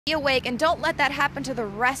Be awake and don't let that happen to the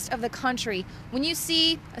rest of the country. When you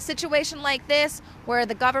see a situation like this where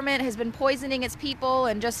the government has been poisoning its people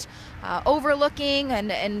and just overlooking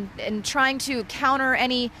and trying to counter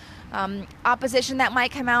any opposition that might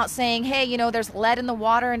come out saying, hey, you know, there's lead in the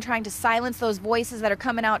water, and trying to silence those voices that are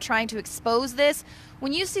coming out trying to expose this.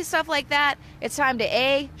 When you see stuff like that, it's time to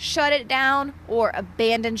A, shut it down, or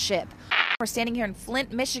abandon ship. We're standing here in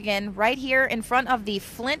Flint, Michigan, right here in front of the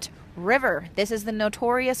Flint River. This is the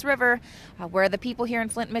notorious river where the people here in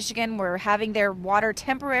Flint, Michigan were having their water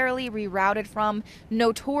temporarily rerouted from,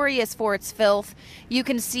 notorious for its filth. You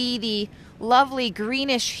can see the lovely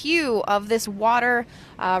greenish hue of this water.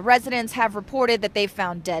 Residents have reported that they've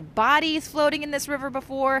found dead bodies floating in this river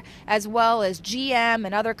before, as well as GM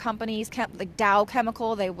and other companies, like Dow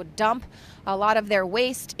Chemical. They would dump a lot of their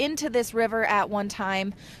waste into this river at one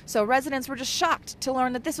time. So residents were just shocked to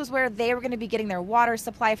learn that this was where they were going to be getting their water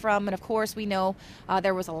supply from. And of course, we know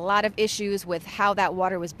there was a lot of issues with how that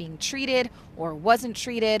water was being treated or wasn't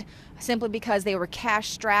treated, simply because they were cash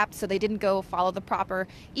strapped, so they didn't go follow the proper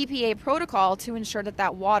EPA protocol to ensure that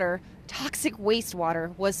that water, toxic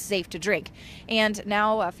wastewater, was safe to drink. And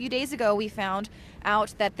now a few days ago we found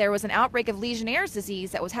out that there was an outbreak of Legionnaire's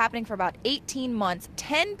disease that was happening for about 18 months.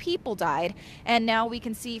 10 people died, and now we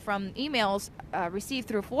can see from emails received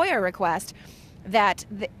through FOIA request that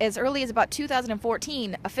as early as about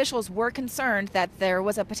 2014, officials were concerned that there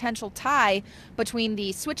was a potential tie between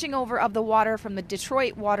the switching over of the water from the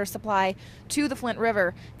Detroit water supply to the Flint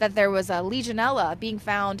River, that there was a Legionella being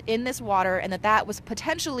found in this water, and that that was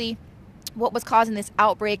potentially what was causing this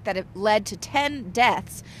outbreak that it led to 10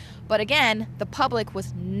 deaths. But again, the public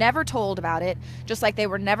was never told about it, just like they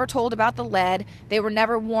were never told about the lead. They were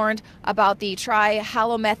never warned about the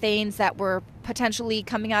trihalomethanes that were potentially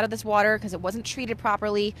coming out of this water because it wasn't treated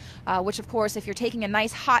properly, which of course, if you're taking a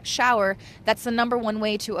nice hot shower, that's the #1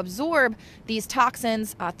 way to absorb these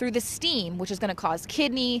toxins through the steam, which is going to cause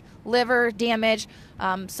kidney, liver damage.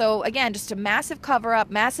 So again, just a massive cover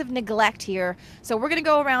up, massive neglect here. So we're going to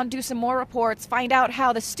go around, do some more reports, find out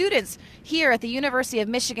how the students here at the University of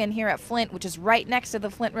Michigan here at Flint, which is right next to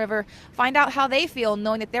the Flint River, find out how they feel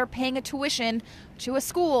knowing that they're paying a tuition to a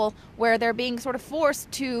school where they're being sort of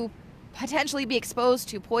forced to potentially be exposed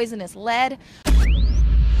to poisonous lead.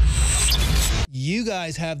 You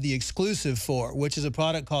guys have the exclusive for, which is a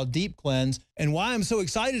product called Deep Cleanse. And why I'm so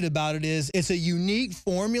excited about it is it's a unique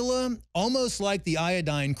formula, almost like the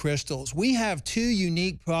iodine crystals. We have 2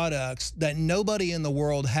 unique products that nobody in the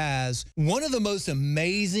world has. One of the most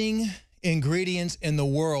amazing ingredients in the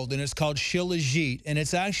world, and it's called shilajit, and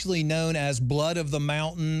it's actually known as blood of the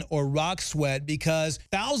mountain or rock sweat because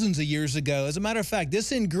thousands of years ago, as a matter of fact,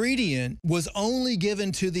 this ingredient was only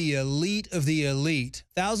given to the elite of the elite.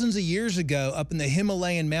 Thousands of years ago, up in the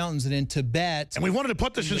Himalayan mountains and in Tibet. And we wanted to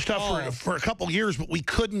put this in stuff for a couple years, but we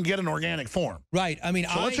couldn't get an organic form. Right. I mean,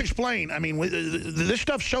 so let's explain. I mean, this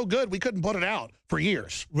stuff's so good, we couldn't put it out for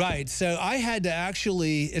years. Right. So I had to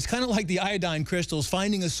actually, it's kind of like the iodine crystals,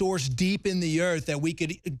 finding a source deep in the earth that we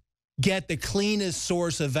could get the cleanest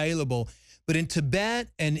source available. But in Tibet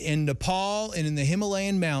and in Nepal and in the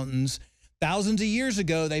Himalayan mountains, thousands of years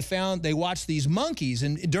ago, they watched these monkeys.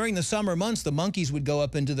 And during the summer months, the monkeys would go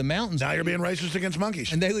up into the mountains. Now you're being racist against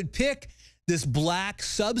monkeys. And they would pick this black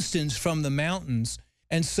substance from the mountains.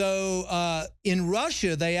 And so in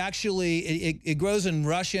Russia, they actually, it grows in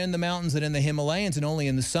Russia in the mountains and in the Himalayas and only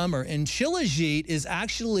in the summer. And shilajit is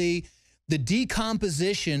actually the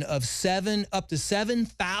decomposition of up to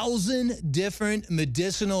 7,000 different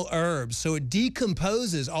medicinal herbs. So it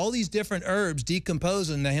decomposes, all these different herbs decompose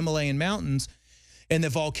in the Himalayan mountains and the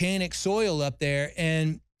volcanic soil up there.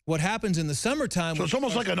 And what happens in the summertime... So it's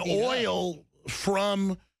almost like an oil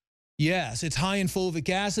from... Yes, it's high in fulvic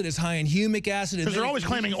acid, it's high in humic acid. Because they're always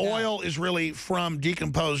claiming oil is really from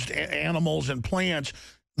decomposed animals and plants.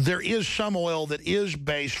 There is some oil that is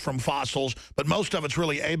based from fossils, but most of it's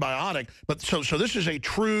really abiotic. But so this is a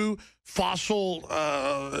true fossil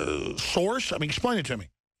source? I mean, explain it to me.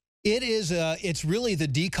 It is, it's really the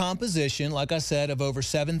decomposition, like I said, of over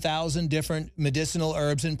 7,000 different medicinal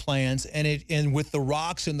herbs and plants. And with the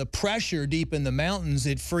rocks and the pressure deep in the mountains,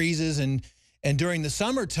 it freezes and during the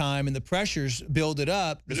summertime and the pressures build it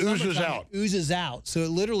up, it oozes out. Oozes out. So it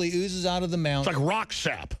literally oozes out of the mountain. It's like rock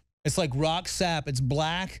sap. It's like rock sap. It's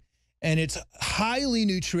black and it's highly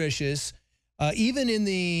nutritious. Even in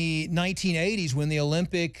the 1980s, when the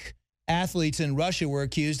Olympic athletes in Russia were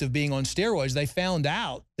accused of being on steroids, they found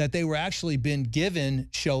out that they were actually been given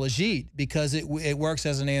shilajit because it works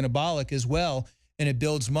as an anabolic as well. and it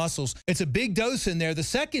builds muscles. It's a big dose in there. The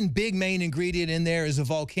second big main ingredient in there is a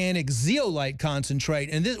volcanic zeolite concentrate.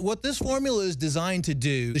 And what this formula is designed to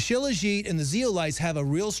do, the shilajit and the zeolites have a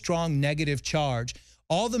real strong negative charge.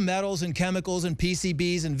 All the metals and chemicals and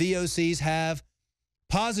PCBs and VOCs have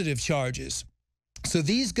positive charges. So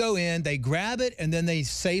these go in, they grab it, and then they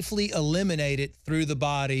safely eliminate it through the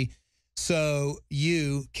body so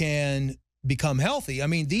you can become healthy. I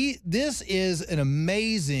mean, this is an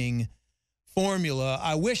amazing formula.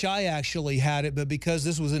 I wish I actually had it, but because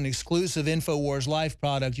this was an exclusive INFOWARS Life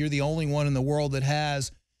product, you're the only one in the world that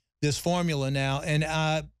has this formula now.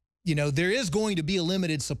 And you know, there is going to be a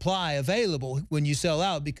limited supply available when you sell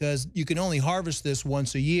out because you can only harvest this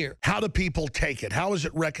once a year. How do people take it? How is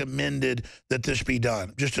it recommended that this be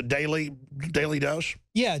done? Just a daily dose?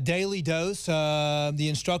 Yeah, daily dose. The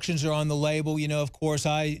instructions are on the label. You know, of course,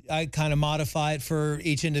 I kind of modify it for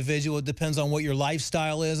each individual. It depends on what your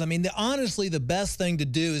lifestyle is. I mean, honestly, the best thing to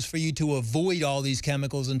do is for you to avoid all these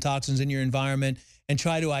chemicals and toxins in your environment and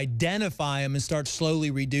try to identify them and start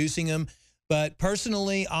slowly reducing them. But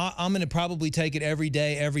personally, I'm going to probably take it every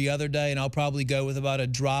day, every other day, and I'll probably go with about a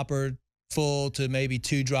dropper full to maybe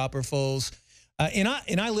 2 dropper fulls. And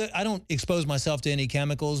I don't expose myself to any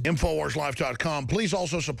chemicals. InfoWarsLife.com. Please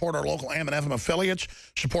also support our local AM and FM affiliates,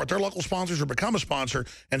 support their local sponsors or become a sponsor,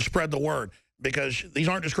 and spread the word. Because these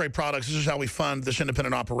aren't just great products. This is how we fund this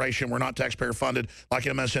independent operation. We're not taxpayer funded like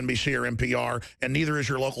MSNBC or NPR, and neither is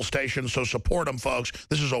your local station. So support them, folks.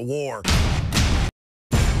 This is a war.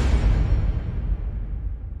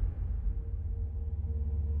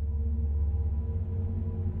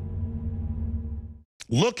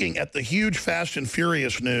 Looking at the huge Fast and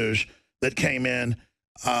Furious news that came in,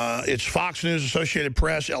 it's Fox News, Associated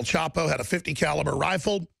Press. El Chapo had a .50 caliber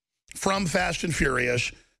rifle from Fast and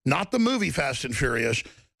Furious, not the movie Fast and Furious,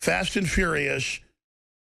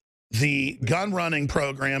 the gun running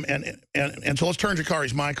program. And so let's turn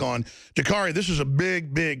Jakari's mic on. Jakari, this is a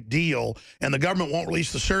big, big deal, and the government won't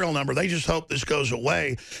release the serial number. They just hope this goes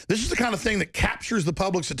away. This is the kind of thing that captures the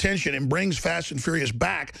public's attention and brings Fast and Furious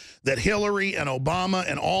back that Hillary and Obama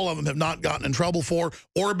and all of them have not gotten in trouble for,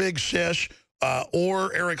 or Big Sis,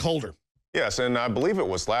 or Eric Holder. Yes, and I believe it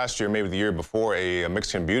was last year, maybe the year before, a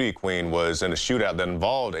Mexican beauty queen was in a shootout that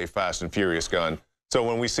involved a Fast and Furious gun. So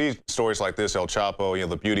when we see stories like this, El Chapo, you know,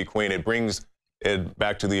 the beauty queen, it brings it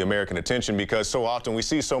back to the American attention because so often we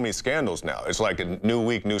see so many scandals now. It's like a new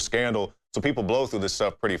week, new scandal. So people blow through this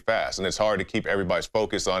stuff pretty fast, and it's hard to keep everybody's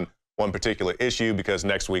focus on one particular issue because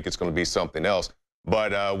next week it's going to be something else.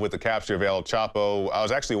 But with the capture of El Chapo, I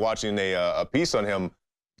was actually watching a piece on him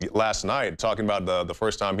last night talking about the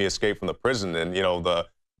first time he escaped from the prison, and you know the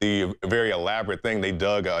very elaborate thing. They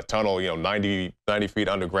dug a tunnel, you know, 90 feet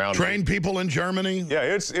underground. Trained people in Germany. Yeah,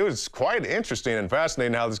 it was quite interesting and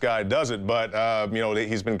fascinating how this guy does it. But you know,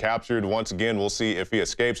 he's been captured once again. We'll see if he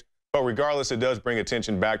escapes. But regardless, it does bring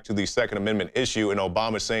attention back to the Second Amendment issue, and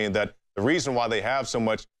Obama saying that the reason why they have so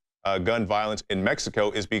much gun violence in Mexico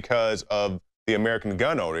is because of the American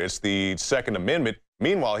gun owner. It's the Second Amendment.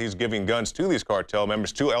 Meanwhile, he's giving guns to these cartel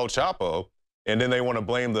members, to El Chapo, and then they want to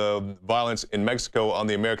blame the violence in Mexico on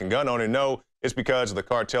the American gun owner. No, it's because of the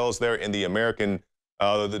cartels there in the American,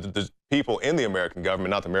 the people in the American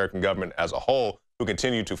government, not the American government as a whole, who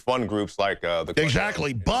continue to fund groups like the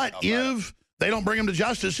Exactly. But if they don't bring them to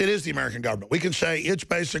justice, it is the American government. We can say it's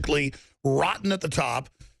basically rotten at the top,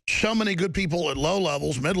 so many good people at low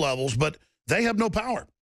levels, mid levels, but they have no power.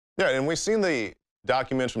 Yeah, and we've seen the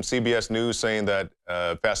documents from CBS News saying that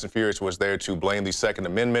Fast and Furious was there to blame the Second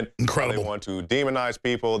Amendment. Incredible. They want to demonize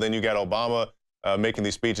people. Then you got Obama making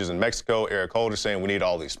these speeches in Mexico, Eric Holder saying we need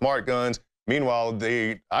all these smart guns. Meanwhile,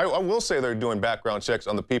 I will say they're doing background checks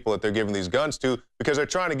on the people that they're giving these guns to because they're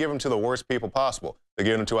trying to give them to the worst people possible. They're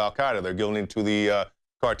giving them to Al-Qaeda. They're giving them to the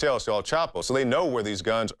cartels, to El Chapo. So they know where these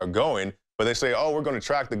guns are going, but they say, oh, we're going to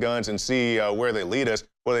track the guns and see where they lead us.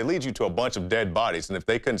 Well, they lead you to a bunch of dead bodies, and if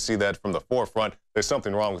they couldn't see that from the forefront, there's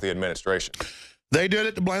something wrong with the administration. They did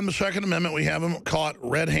it to blame the Second Amendment. We have them caught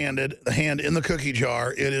red-handed, the hand in the cookie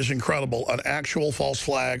jar. It is incredible. An actual false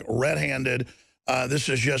flag, red-handed. This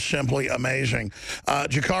is just simply amazing.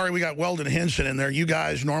 Jakari, we got Weldon Henson in there. You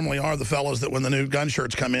guys normally are the fellows that when the new gun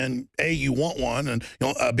shirts come in, A, you want one, and you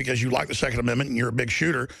know, because you like the Second Amendment and you're a big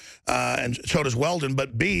shooter, and so does Weldon.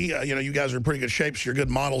 But B, you know, you guys are in pretty good shape, so you're good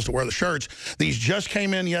models to wear the shirts. These just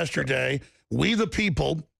came in yesterday. We the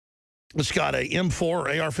People. It's got a M4 or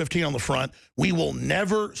AR-15 on the front. We will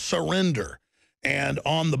never surrender. And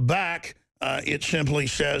on the back, it simply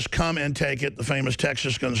says, come and take it, the famous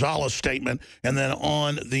Texas Gonzalez statement. And then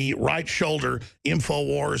on the right shoulder,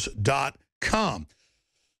 Infowars.com.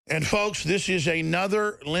 And folks, this is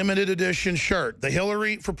another limited edition shirt. The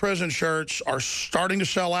Hillary for Prison shirts are starting to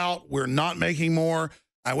sell out. We're not making more.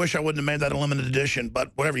 I wish I wouldn't have made that a limited edition,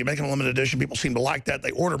 but whatever, you make them a limited edition, people seem to like that.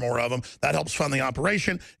 They order more of them. That helps fund the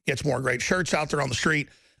operation, gets more great shirts out there on the street.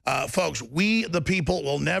 Folks, we, the people,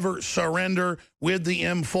 will never surrender with the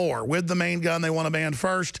M4, with the main gun they want to ban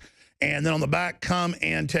first. And then on the back, come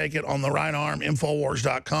and take it on the right arm,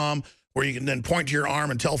 INFOWARS.com, where you can then point to your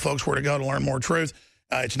arm and tell folks where to go to learn more truth.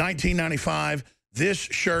 It's $19.95. This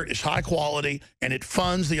shirt is high quality, and it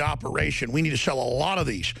funds the operation. We need to sell a lot of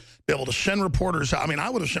these, be able to send reporters. I mean, I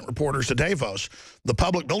would have sent reporters to Davos, the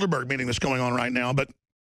public Bilderberg meeting that's going on right now, but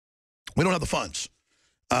we don't have the funds.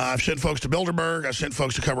 I've sent folks to Bilderberg. I've sent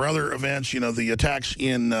folks to cover other events, you know, the attacks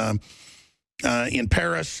in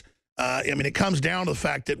Paris. I mean, it comes down to the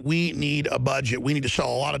fact that we need a budget. We need to sell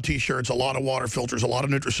a lot of T-shirts, a lot of water filters, a lot of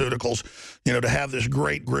nutraceuticals, you know, to have this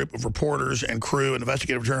great group of reporters and crew and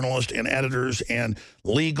investigative journalists and editors and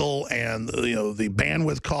legal and, you know, the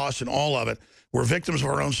bandwidth costs and all of it. We're victims of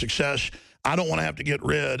our own success. I don't want to have to get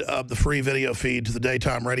rid of the free video feed to the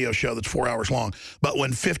daytime radio show that's 4 hours long. But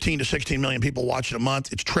when 15 to 16 million people watch it a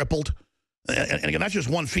month, it's tripled. And again, that's just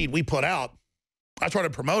one feed we put out. I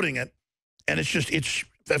started promoting it, and it's just, in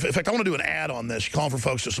fact, I want to do an ad on this, calling for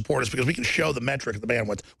folks to support us because we can show the metric of the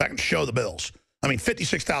bandwidth. I can show the bills. I mean,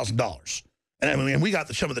 $56,000. And I mean, we got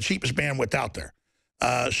some of the cheapest bandwidth out there.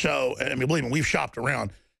 So, I mean, believe me, we've shopped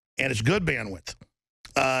around, and it's good bandwidth.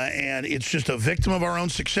 And it's just a victim of our own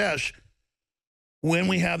success when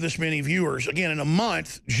we have this many viewers. Again, in a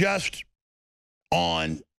month, just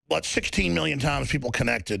on, 16 million times people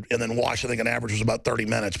connected and then watched. I think an average was about 30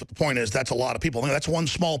 minutes. But the point is, that's a lot of people. I mean, that's one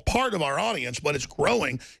small part of our audience, but it's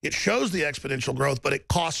growing. It shows the exponential growth, but it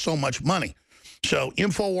costs so much money. So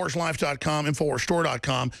InfoWarsLife.com,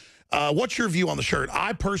 InfoWarsStore.com. What's your view on the shirt?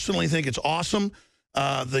 I personally think it's awesome.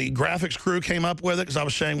 The graphics crew came up with it because I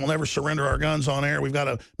was saying we'll never surrender our guns on air. We've got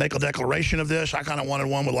to make a declaration of this. I kind of wanted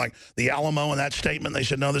one with like the Alamo and that statement. They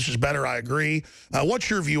said, no, this is better. I agree. What's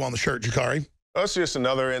your view on the shirt, Jakari? It's just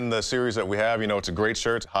another in the series that we have. You know, it's a great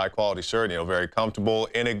shirt, high quality shirt, you know, very comfortable,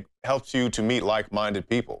 and it helps you to meet like-minded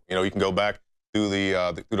people. You know, you can go back through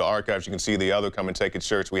the archives. You can see the other Come and Take It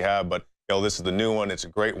shirts we have, but, you know, this is the new one. It's a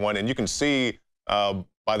great one, and you can see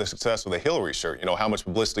by the success of the Hillary shirt, you know, how much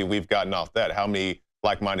publicity we've gotten off that, how many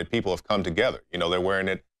like-minded people have come together. You know, they're wearing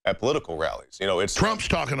it at political rallies. You know, it's Trump's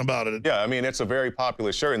talking about it. Yeah, I mean, it's a very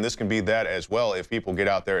popular shirt, and this can be that as well if people get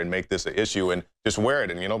out there and make this an issue and just wear it.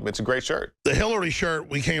 And, you know, it's a great shirt. The Hillary shirt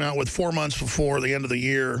we came out with 4 months before the end of the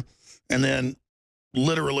year, and then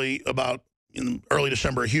literally about in early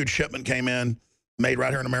December, a huge shipment came in, made right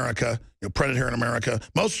here in America, you know, printed here in America.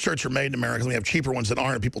 Most shirts are made in America. We have cheaper ones that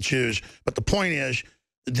aren't, and people choose. But the point is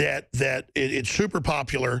that it's super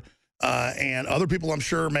popular. And other people, I'm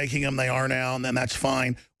sure, are making them. They are now, and then that's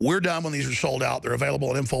fine. We're done when these are sold out. They're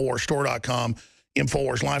available at InfoWarsStore.com,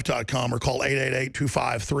 InfoWarsLife.com, or call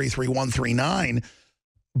 888-253-3139.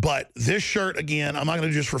 But this shirt, again, I'm not going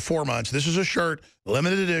to do this for 4 months. This is a shirt,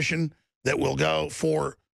 limited edition, that will go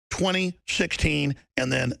for 2016,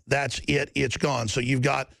 and then that's it. It's gone. So you've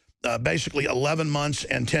got basically 11 months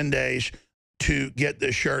and 10 days to get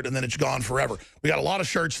this shirt, and then it's gone forever. We got a lot of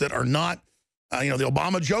shirts that are not. You know, the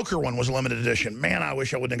Obama Joker one was a limited edition. Man, I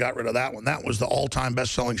wish I wouldn't have got rid of that one. That was the all-time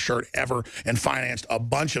best-selling shirt ever and financed a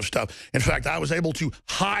bunch of stuff. In fact, I was able to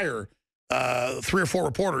hire 3 or 4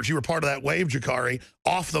 reporters. You were part of that wave, Jakari,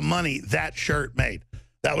 off the money that shirt made.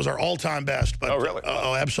 That was our all-time best. But, oh, really?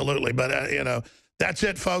 Oh, absolutely. But, you know, that's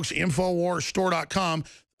it, folks. InfoWarsStore.com.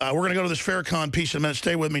 We're going to go to this Farrakhan piece in a minute.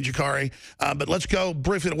 Stay with me, Jakari. But let's go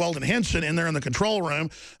briefly to Weldon Henson in there in the control room.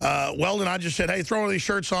 Weldon, I just said, hey, throw one of these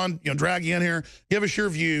shirts on, you know, drag you in here. Give us your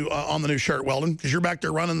view on the new shirt, Weldon, because you're back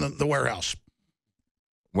there running the warehouse.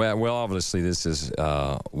 Well, obviously, this is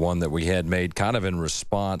one that we had made kind of in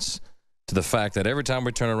response to the fact that every time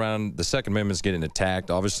we turn around, the Second Amendment is getting attacked.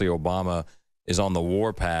 Obviously, Obama is on the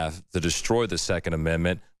warpath to destroy the Second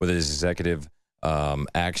Amendment with his executive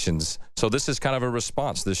actions. So this is kind of a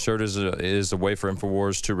response. This shirt is a way for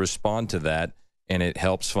InfoWars to respond to that, and it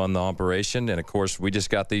helps fund the operation. And, of course, we just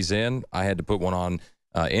got these in. I had to put one on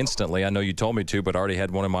instantly. I know you told me to, but I already had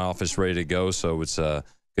one in my office ready to go, so it's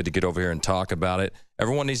good to get over here and talk about it.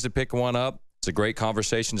 Everyone needs to pick one up. It's a great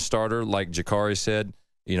conversation starter. Like Jakari said,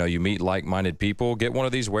 you know, you meet like-minded people. Get one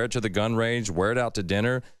of these, wear it to the gun range, wear it out to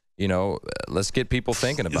dinner. You know, let's get people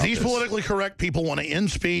thinking about These politically correct people want to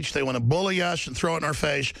end speech. They want to bully us and throw it in our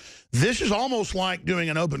face. This is almost like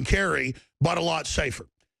doing an open carry, but a lot safer.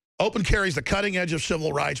 Open carry is the cutting edge of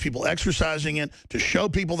civil rights, people exercising it to show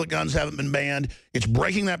people that guns haven't been banned. It's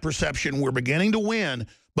breaking that perception. We're beginning to win,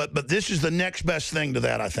 but this is the next best thing to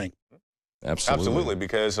that, I think. Absolutely,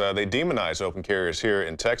 because they demonize open carriers here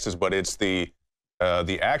in Texas, but it's the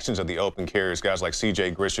actions of the open carriers, guys like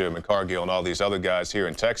C.J. Grisham and Cargill and all these other guys here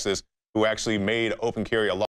in Texas who actually made open carry a lot